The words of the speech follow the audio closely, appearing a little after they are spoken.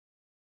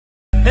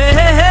Hey,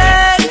 hey,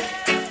 hey.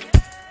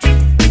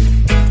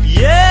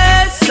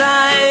 Yes,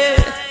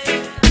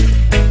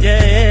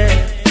 yeah.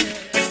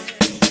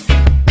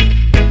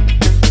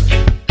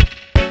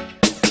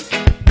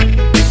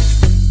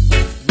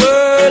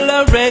 World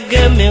of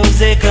reggae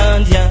music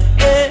on ya.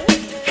 Hey.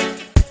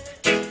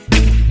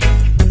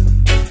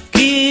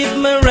 Keep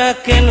me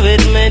rocking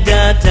with me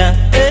data.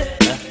 Hey.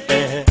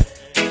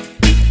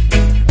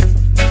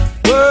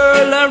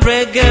 World of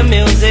reggae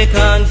music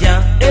on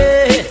ya.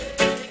 Hey.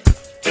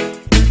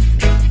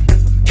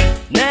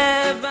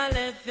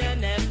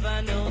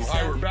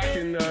 Hi, we're back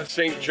in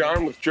St.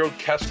 John with Joe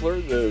Kessler,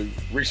 the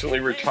recently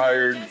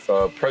retired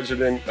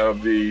president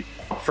of the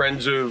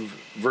Friends of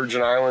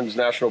Virgin Islands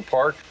National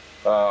Park.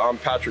 I'm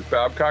Patrick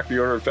Babcock, the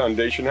owner of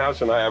Foundation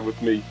House, and I have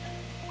with me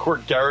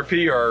Court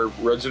Garapi, our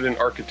resident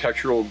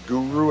architectural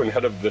guru and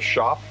head of the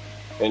shop,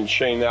 and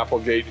Shane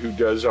Applegate, who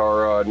does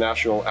our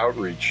national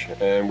outreach.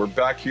 And we're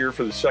back here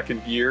for the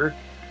second year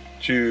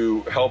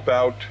to help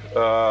out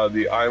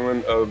the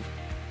island of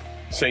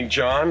St.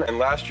 John, and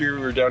last year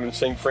we were down in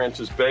St.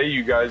 Francis Bay.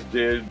 You guys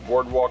did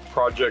boardwalk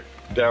project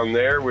down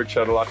there, which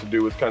had a lot to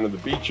do with kind of the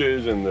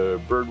beaches and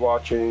the bird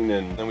watching,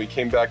 and then we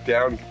came back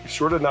down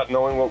sort of not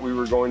knowing what we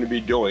were going to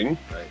be doing.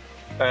 Right.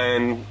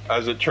 And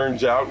as it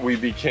turns out, we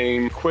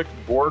became quick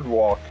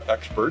boardwalk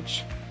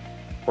experts.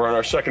 We're on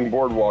our second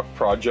boardwalk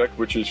project,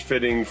 which is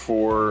fitting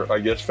for, I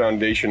guess,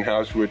 Foundation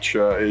House, which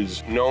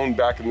is known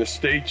back in the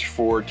States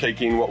for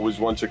taking what was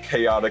once a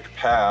chaotic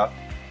path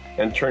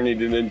and turning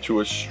it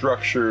into a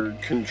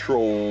structured,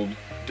 controlled,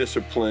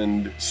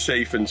 disciplined,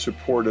 safe and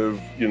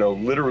supportive, you know,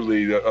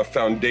 literally a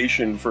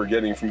foundation for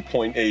getting from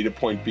point A to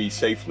point B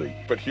safely.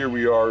 But here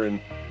we are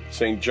in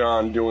St.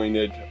 John doing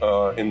it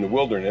in the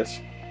wilderness.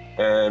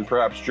 And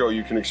perhaps, Joe,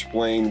 you can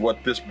explain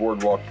what this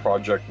boardwalk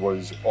project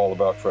was all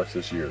about for us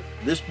this year.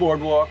 This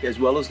boardwalk, as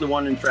well as the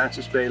one in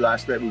Francis Bay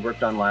that we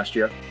worked on last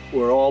year,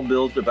 were all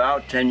built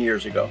about 10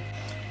 years ago.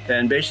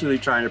 And basically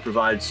trying to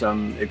provide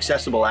some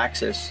accessible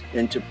access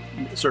into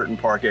certain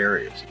park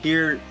areas.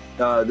 Here,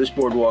 this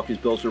boardwalk is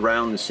built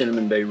around the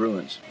Cinnamon Bay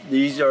ruins.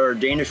 These are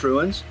Danish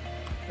ruins,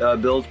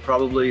 built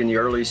probably in the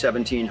early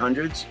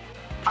 1700s.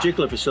 The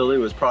particular facility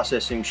was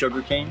processing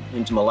sugarcane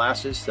into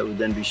molasses that would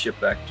then be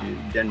shipped back to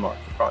Denmark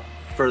for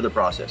further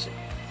processing.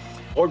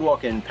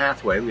 Boardwalk and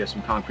pathway, we have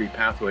some concrete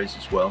pathways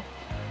as well,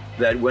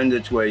 that wend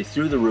its way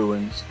through the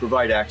ruins,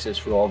 provide access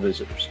for all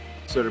visitors.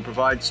 So to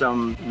provide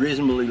some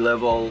reasonably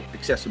level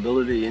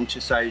accessibility into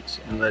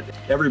sites and let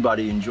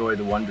everybody enjoy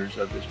the wonders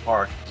of this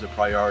park is a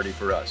priority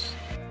for us.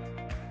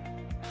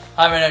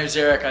 Hi, my name is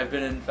Eric. I've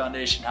been in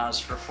Foundation House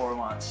for 4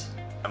 months.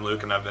 I'm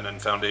Luke, and I've been in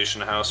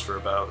Foundation House for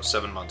about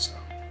 7 months now.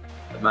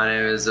 My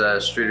name is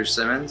Streeter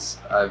Simmons.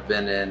 I've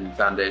been in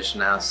Foundation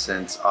House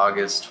since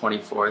August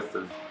 24th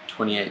of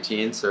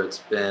 2018, so it's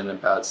been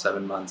about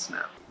 7 months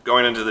now.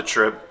 Going into the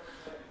trip,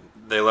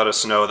 they let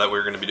us know that we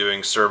were going to be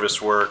doing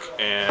service work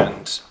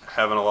and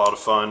having a lot of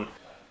fun.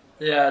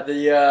 Yeah,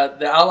 the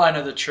outline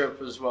of the trip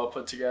was well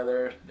put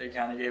together. They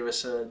kind of gave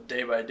us a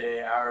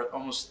day-by-day, hour,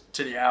 almost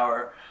to the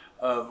hour,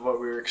 of what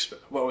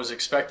was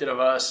expected of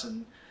us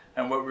and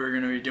what we were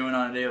going to be doing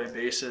on a daily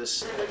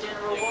basis.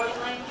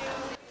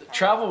 The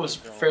travel was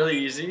fairly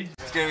easy.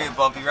 It's going to be a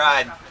bumpy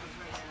ride.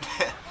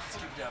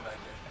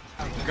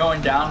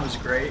 Going down was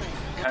great.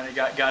 Kind of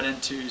got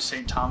into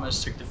St.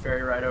 Thomas, took the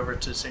ferry ride over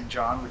to St.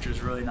 John, which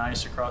was really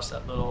nice across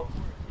that little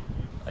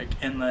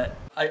inlet.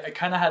 I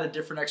kind of had a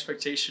different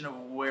expectation of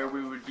where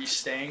we would be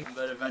staying,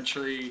 but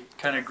eventually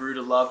kind of grew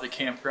to love the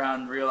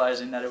campground,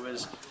 realizing that it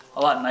was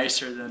a lot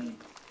nicer than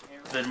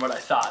what I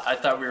thought. I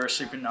thought we were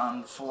sleeping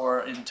on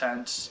 4 in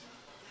tents,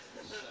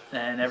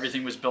 and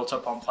everything was built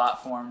up on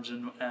platforms,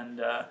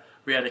 and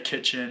we had a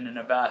kitchen and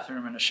a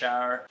bathroom and a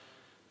shower.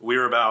 We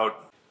were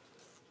about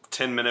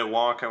 10-minute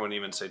walk, I wouldn't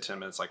even say 10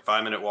 minutes, like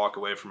 5-minute walk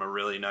away from a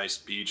really nice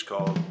beach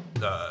called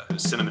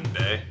Cinnamon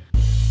Bay.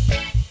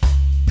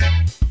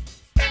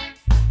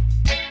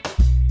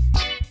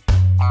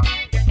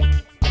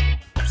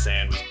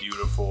 Sand was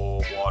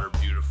beautiful, water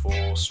beautiful,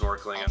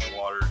 snorkeling at the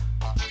water,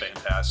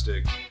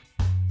 fantastic.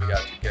 We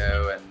got to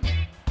go and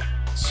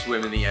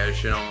swim in the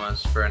ocean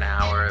almost for an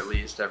hour at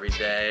least every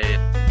day.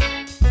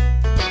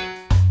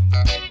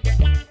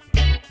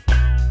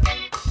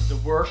 The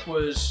work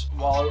was,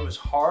 while it was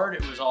hard,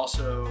 it was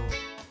also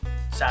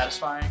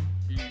satisfying.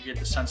 You get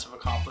the sense of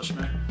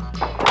accomplishment.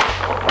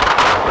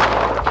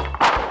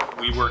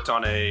 We worked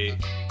on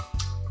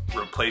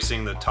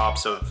replacing the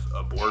tops of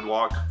a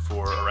boardwalk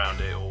for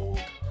around an old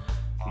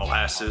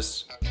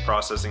molasses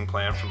processing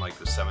plant from like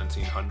the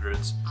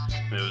 1700s.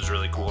 And it was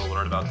really cool to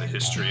learn about the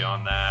history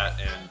on that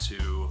and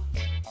to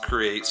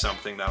create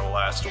something that will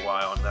last a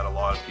while and that a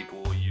lot of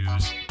people will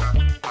use.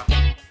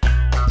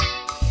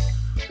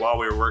 While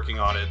we were working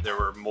on it, there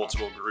were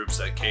multiple groups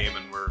that came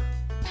and were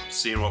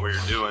seeing what we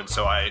were doing,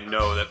 so I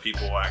know that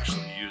people will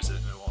actually use it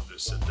and it won't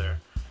just sit there.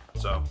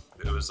 So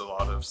it was a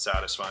lot of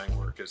satisfying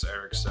work, as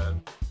Eric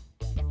said.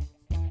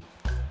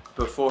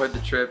 Before the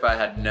trip, I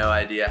had no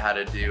idea how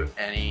to do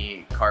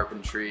any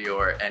carpentry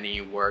or any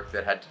work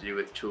that had to do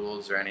with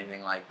tools or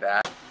anything like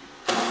that.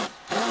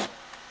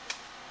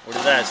 What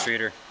is that,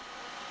 Streeter?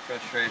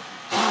 Frustration.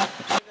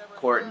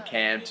 Court and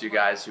Cam, two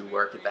guys who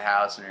work at the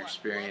house and are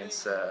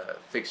experienced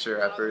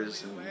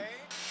fixer-uppers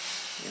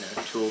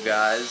and tool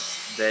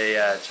guys. They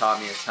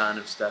taught me a ton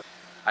of stuff.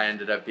 I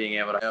ended up being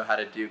able to know how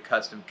to do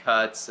custom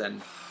cuts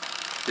and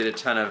did a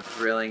ton of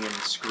drilling and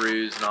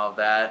screws and all of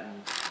that. And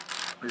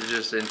it was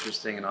just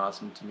interesting and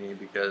awesome to me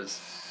because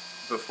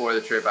before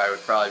the trip I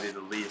would probably be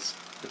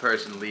the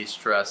person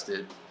least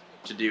trusted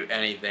to do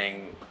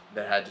anything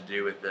that had to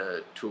do with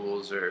the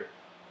tools or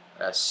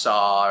a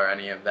saw or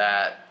any of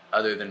that,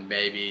 other than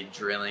maybe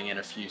drilling in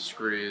a few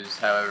screws.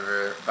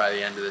 However, by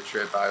the end of the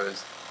trip, it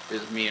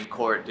was me and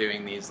Court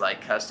doing these like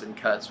custom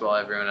cuts while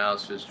everyone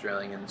else was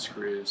drilling in the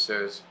screws.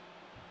 So it was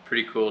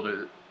pretty cool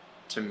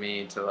to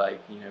me to like,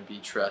 be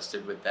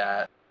trusted with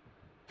that.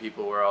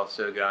 People were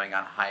also going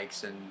on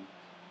hikes and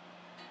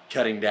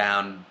cutting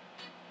down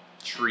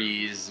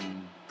trees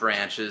and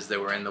branches that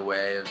were in the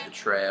way of the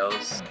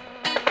trails.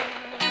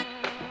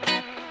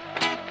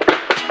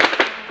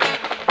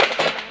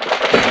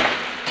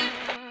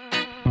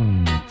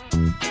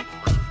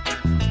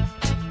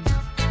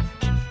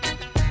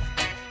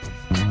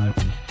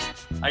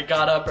 I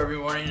got up every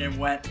morning and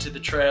went to the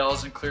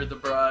trails and cleared the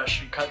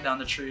brush and cut down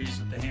the trees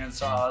with the hand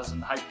saws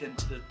and hiked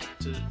into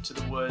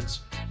the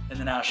woods in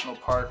the national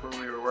park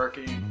where we were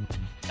working.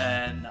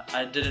 And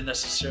I wasn't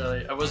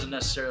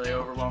necessarily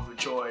overwhelmed with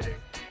joy to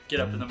get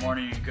up in the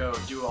morning and go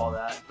do all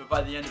that. But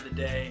by the end of the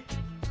day,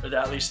 or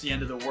at least the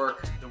end of the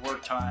work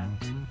time,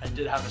 I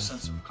did have a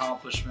sense of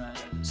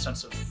accomplishment and a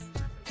sense of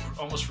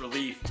almost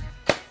relief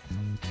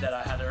that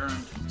I had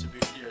earned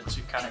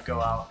to kind of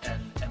go out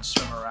and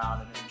swim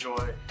around and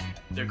enjoy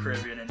the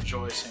Caribbean,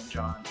 enjoy St.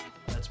 John.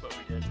 That's what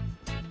we did.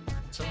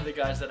 Some of the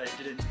guys that I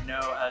didn't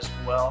know as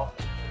well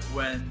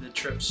when the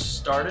trip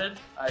started,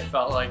 I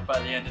felt like by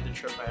the end of the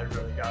trip I had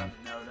really gotten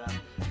to know them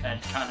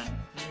and kind of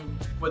knew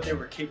what they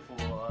were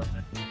capable of,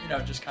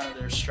 and just kind of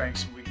their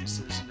strengths and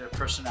weaknesses and their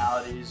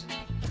personalities,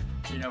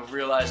 and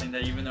realizing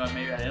that even though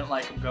maybe I didn't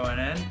like them going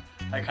in,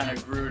 I kind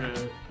of grew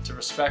to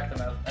respect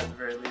them at the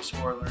very least,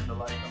 or learn to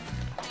like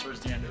them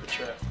towards the end of the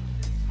trip.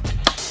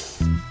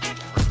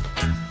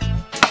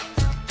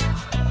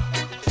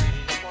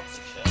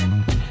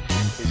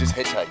 He's just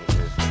hitchhiking,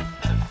 dude.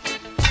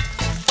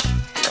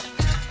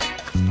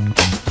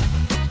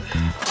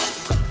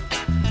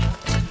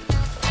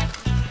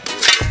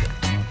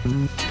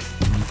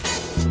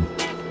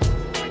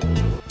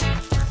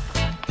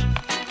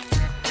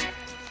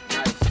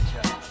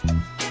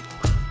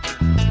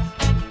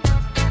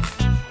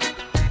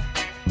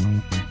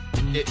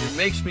 It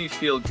makes me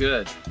feel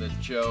good that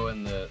Joe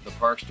and the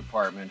Parks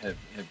Department have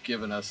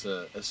given us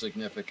a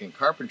significant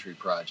carpentry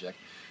project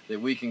that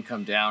we can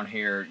come down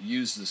here,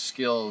 use the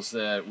skills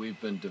that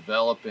we've been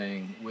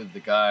developing with the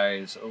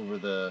guys over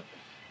the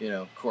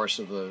course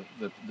of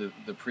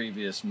the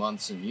previous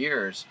months and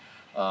years,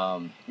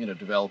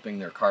 developing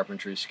their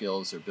carpentry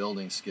skills, their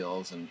building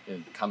skills, and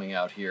coming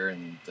out here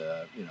and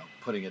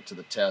putting it to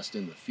the test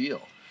in the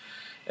field.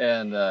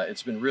 And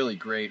it's been really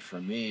great for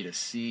me to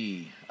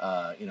see,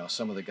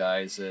 some of the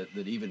guys that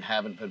even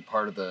haven't been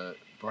part of the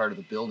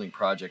building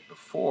project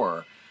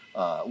before,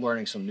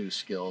 learning some new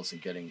skills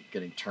and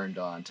getting turned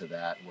on to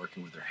that,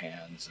 working with their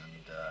hands,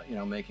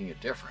 and making a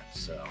difference.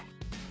 So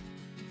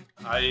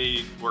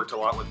I worked a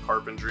lot with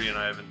carpentry, and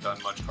I haven't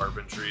done much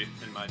carpentry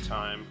in my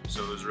time,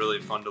 so it was really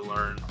fun to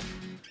learn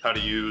how to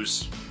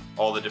use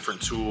all the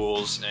different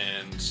tools,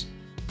 and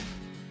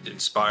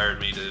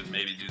inspired me to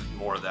maybe do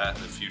more of that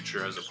in the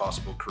future as a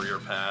possible career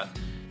path.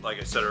 Like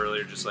I said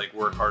earlier, just like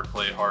work hard,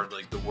 play hard.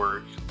 Like the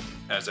work,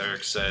 as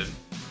Eric said,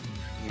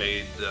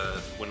 made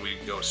when we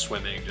go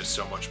swimming just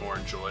so much more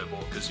enjoyable,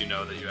 because you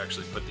know that you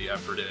actually put the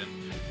effort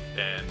in,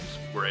 and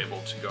we're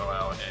able to go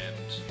out and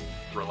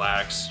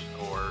relax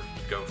or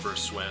go for a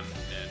swim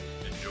and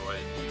enjoy.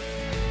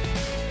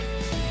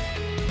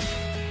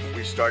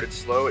 We started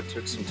slow. It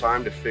took some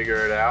time to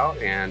figure it out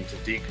and to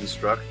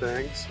deconstruct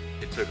things.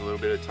 It took a little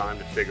bit of time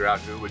to figure out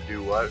who would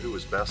do what, who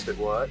was best at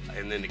what,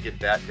 and then to get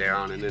that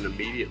down. And then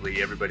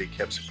immediately everybody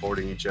kept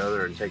supporting each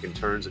other and taking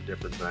turns at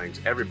different things.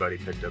 Everybody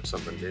picked up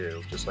something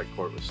new, just like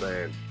Court was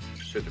saying,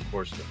 through the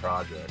course of the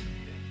project.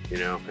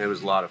 It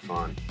was a lot of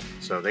fun.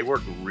 So they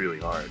worked really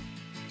hard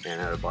and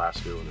had a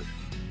blast doing it.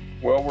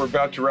 Well, we're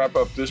about to wrap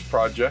up this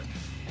project,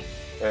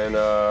 and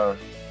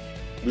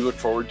we look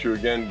forward to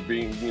again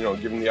being,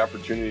 given the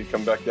opportunity to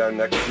come back down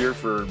next year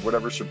for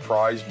whatever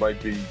surprise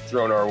might be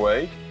thrown our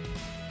way.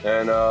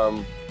 And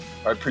I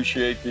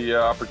appreciate the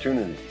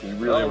opportunity. We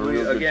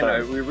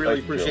really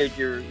appreciate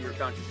your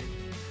contribution.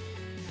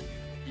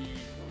 The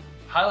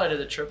highlight of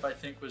the trip, I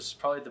think, was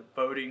probably the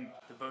boating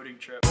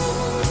trip.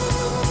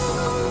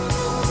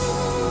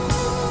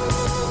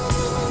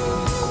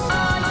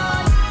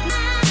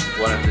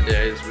 One of the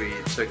days we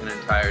took an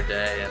entire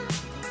day and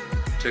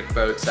took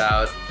boats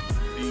out.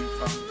 Being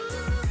from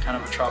kind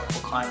of a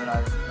tropical climate,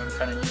 I'm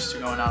kind of used to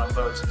going out on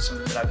boats. It's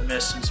something that I've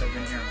missed since I've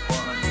been here in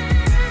Portland.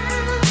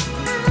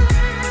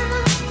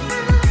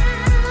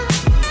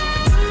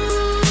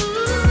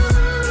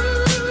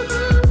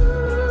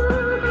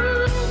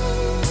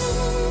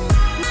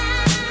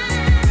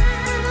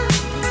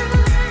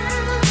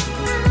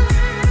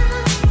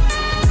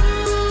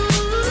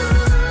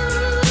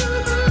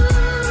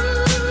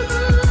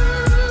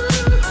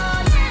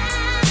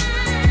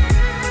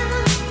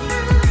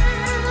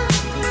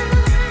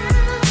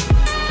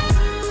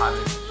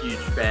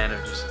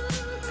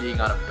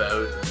 on a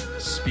boat,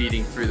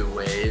 speeding through the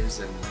waves,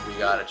 and we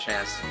got a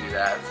chance to do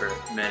that for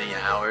many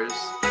hours.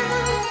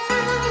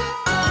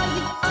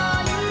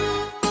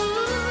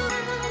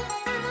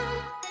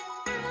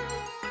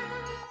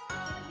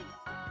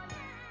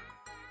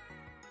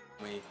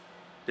 We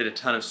did a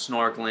ton of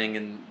snorkeling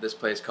in this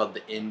place called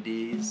the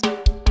Indies.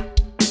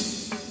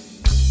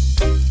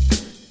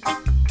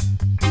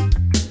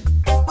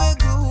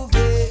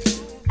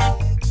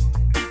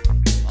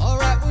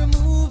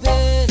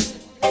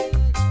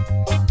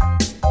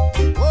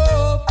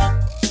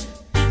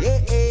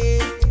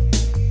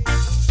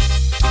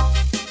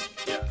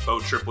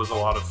 Trip was a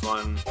lot of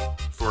fun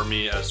for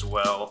me as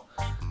well.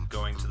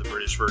 Going to the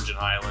British Virgin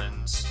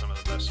Islands, some of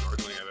the best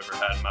snorkeling I've ever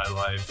had in my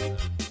life.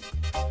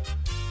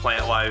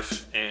 Plant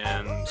life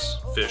and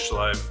fish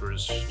life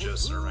was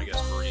just, or I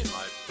guess marine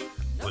life,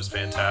 was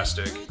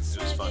fantastic. It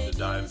was fun to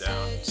dive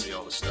down and see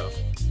all the stuff.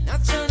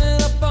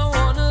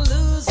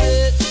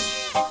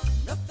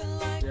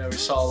 Yeah, we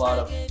saw a lot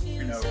of,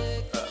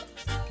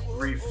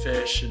 reef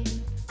fish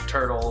and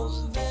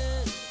turtles, and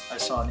I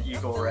saw an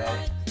eagle ray,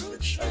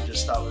 which I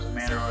just thought was a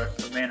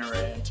manta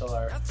ray until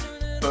our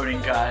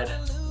boating guide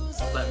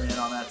let me in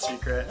on that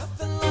secret.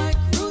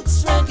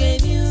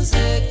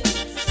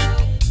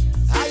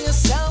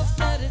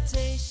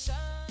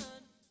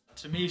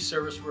 To me,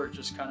 service work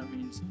just kind of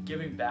means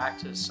giving back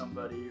to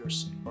somebody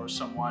or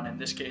someone. In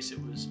this case, it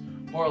was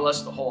more or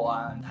less the whole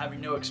island,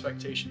 having no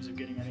expectations of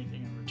getting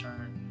anything in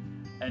return,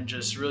 and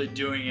just really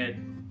doing it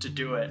to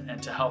do it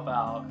and to help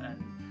out.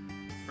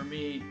 And for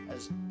me,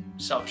 as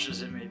selfish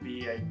as it may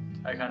be,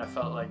 I kind of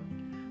felt like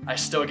I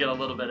still get a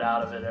little bit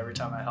out of it. Every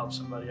time I help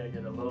somebody, I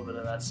get a little bit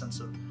of that sense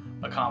of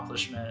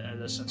accomplishment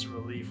and that sense of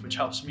relief, which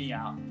helps me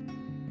out.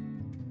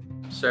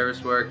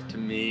 Service work to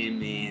me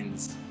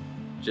means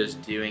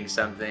just doing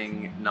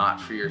something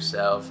not for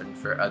yourself and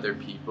for other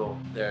people.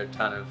 There are a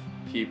ton of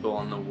people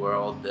in the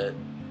world that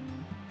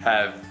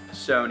have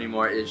so many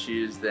more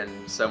issues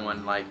than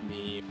someone like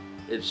me.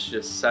 It's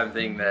just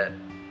something that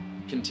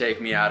can take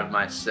me out of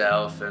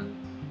myself, and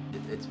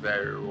it's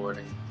very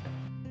rewarding.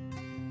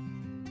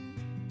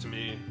 To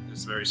me,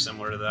 it's very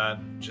similar to that.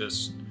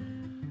 Just,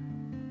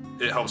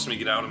 it helps me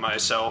get out of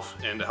myself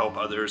and to help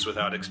others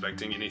without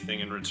expecting anything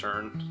in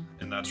return.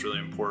 And that's really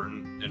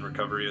important in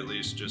recovery, at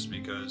least, just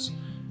because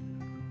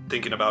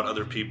thinking about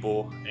other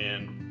people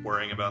and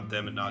worrying about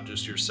them and not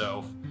just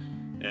yourself,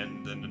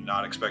 and then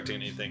not expecting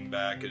anything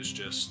back is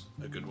just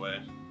a good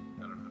way.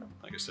 I don't know,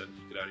 like I said,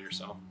 get out of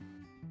yourself.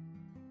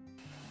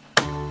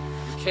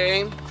 We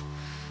came,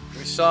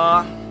 we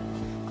saw,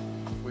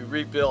 we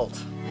rebuilt.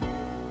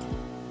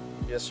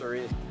 Yes,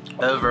 sir.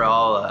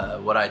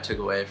 Overall, what I took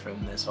away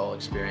from this whole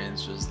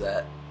experience was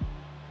that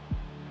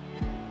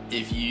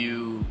if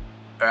you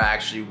are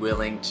actually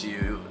willing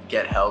to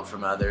get help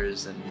from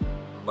others and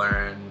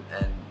learn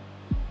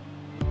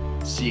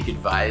and seek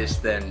advice,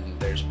 then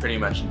there's pretty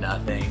much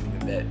nothing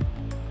that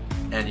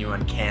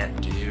anyone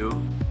can't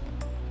do.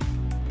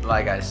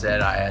 Like I said,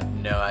 I had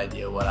no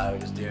idea what I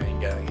was doing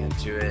going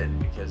into it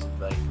because of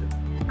the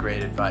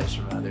great advice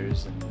from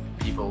others and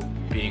people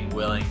being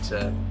willing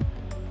to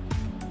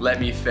let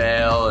me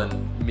fail,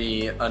 and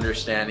me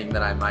understanding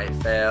that I might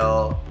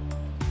fail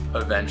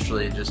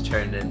eventually just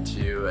turned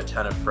into a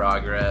ton of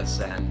progress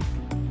and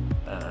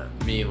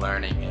me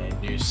learning a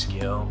new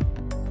skill.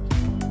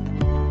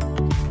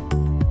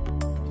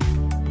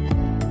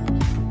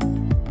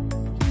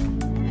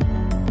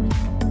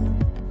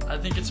 I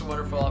think it's a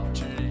wonderful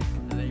opportunity.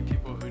 I think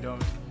people who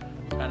don't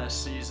kind of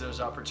seize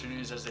those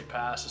opportunities as they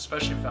pass,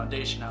 especially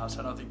Foundation House,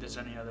 I don't think there's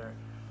any other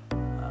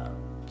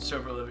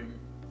sober living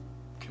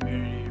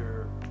community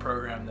or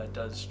program that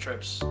does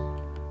trips,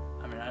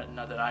 I mean,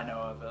 not that I know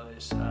of at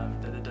least,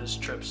 that it does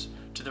trips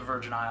to the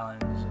Virgin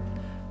Islands. And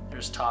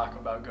there's talk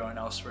about going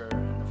elsewhere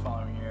in the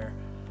following year.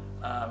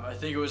 I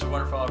think it was a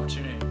wonderful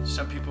opportunity.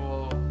 Some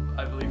people,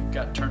 I believe,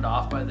 got turned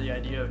off by the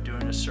idea of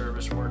doing a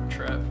service work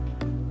trip.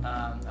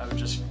 I would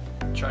just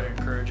try to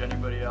encourage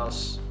anybody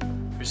else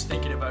who's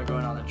thinking about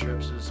going on the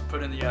trips is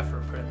put in the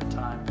effort, put in the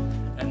time,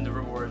 and the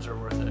rewards are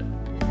worth it.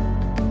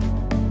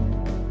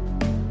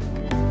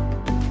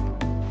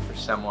 For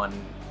someone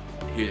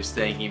who's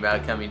thinking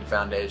about coming to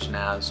Foundation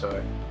House,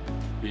 or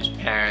whose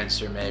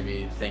parents are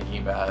maybe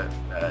thinking about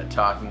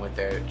talking with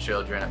their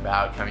children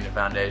about coming to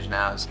Foundation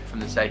House, from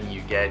the second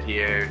you get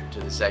here to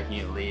the second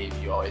you leave,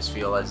 you always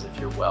feel as if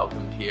you're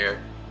welcomed here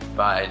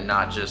by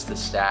not just the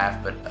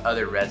staff, but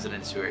other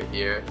residents who are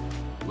here.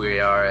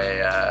 We are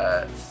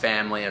a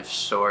family of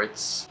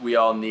sorts. We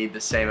all need the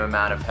same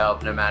amount of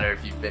help, no matter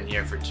if you've been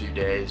here for 2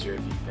 days or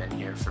if you've been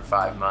here for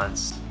 5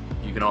 months.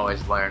 You can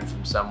always learn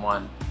from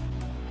someone.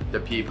 The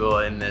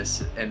people in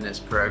this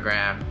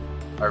program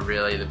are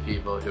really the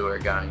people who are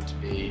going to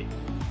be,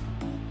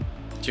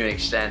 to an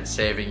extent,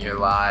 saving your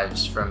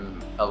lives from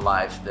a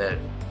life that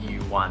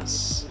you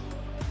once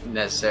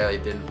necessarily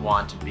didn't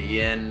want to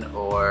be in,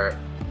 or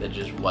that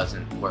just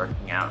wasn't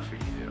working out for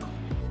you.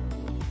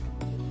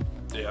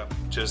 Yeah,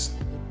 just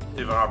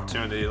if an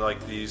opportunity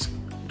like these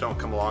don't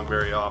come along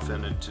very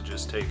often, and to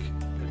just take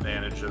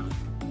advantage of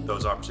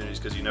those opportunities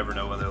because you never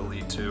know when they'll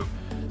lead to.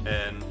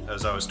 And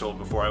as I was told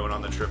before I went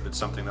on the trip, it's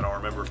something that I'll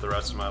remember for the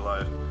rest of my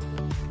life.